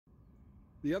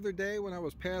The other day when I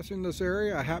was passing this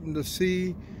area, I happened to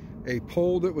see a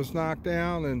pole that was knocked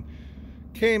down and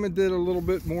came and did a little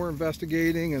bit more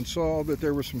investigating and saw that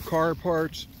there were some car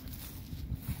parts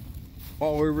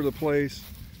all over the place.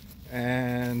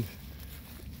 And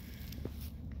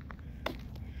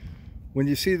when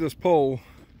you see this pole,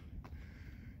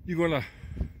 you're going to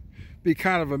be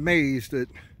kind of amazed at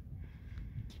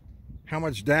how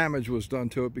much damage was done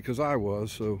to it, because I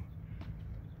was. So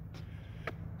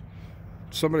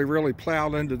somebody really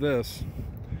plowed into this.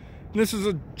 And this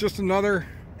is just another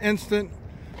instance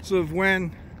of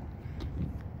when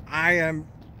I am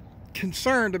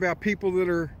concerned about people that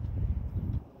are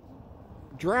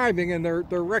driving and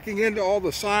they're wrecking into all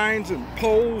the signs and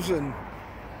poles and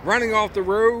running off the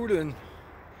road and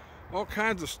all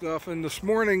kinds of stuff. And this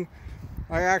morning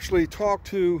I actually talked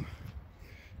to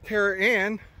Tara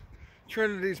Ann,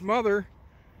 Trinity's mother,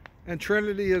 and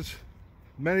Trinity, as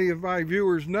many of my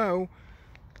viewers know,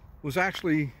 was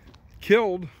actually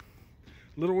killed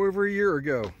a little over a year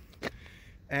ago.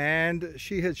 And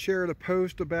she had shared a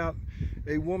post about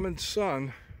a woman's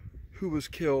son who was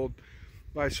killed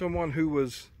by someone who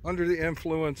was under the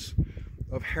influence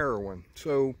of heroin.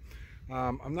 So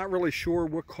I'm not really sure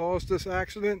what caused this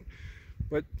accident,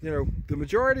 but you know, the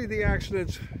majority of the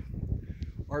accidents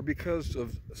are because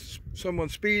of someone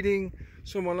speeding,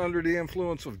 someone under the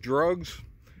influence of drugs,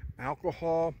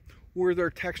 alcohol, or they're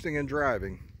texting and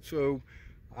driving. So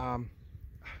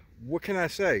what can I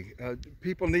say?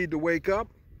 People need to wake up.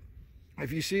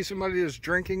 If you see somebody that's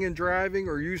drinking and driving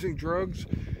or using drugs,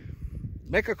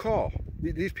 make a call.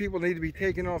 These people need to be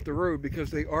taken off the road,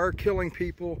 because they are killing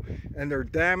people and they're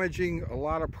damaging a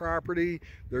lot of property.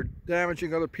 They're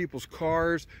damaging other people's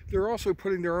cars. They're also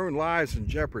putting their own lives in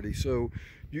jeopardy. So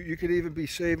you could even be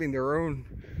saving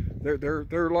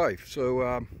their life.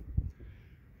 So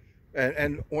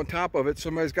and on top of it,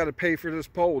 somebody's got to pay for this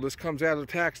pole. This comes out of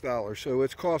tax dollars, so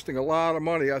it's costing a lot of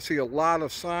money. I see a lot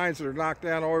of signs that are knocked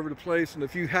down all over the place, and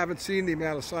if you haven't seen the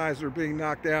amount of signs that are being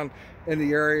knocked down in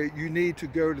the area, you need to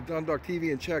go to Dundalk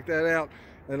TV and check that out.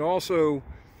 And also,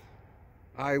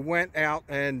 I went out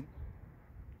and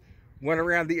went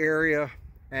around the area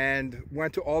and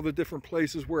went to all the different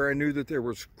places where I knew that there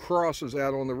was crosses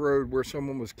out on the road where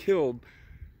someone was killed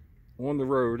on the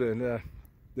road, and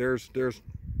there's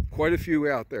quite a few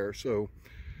out there. So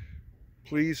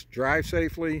please drive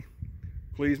safely.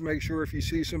 Please make sure if you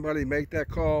see somebody, make that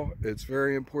call. It's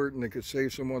very important. It could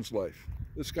save someone's life.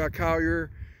 This is Scott Collier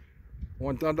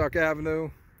on Dundalk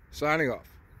Avenue, signing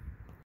off.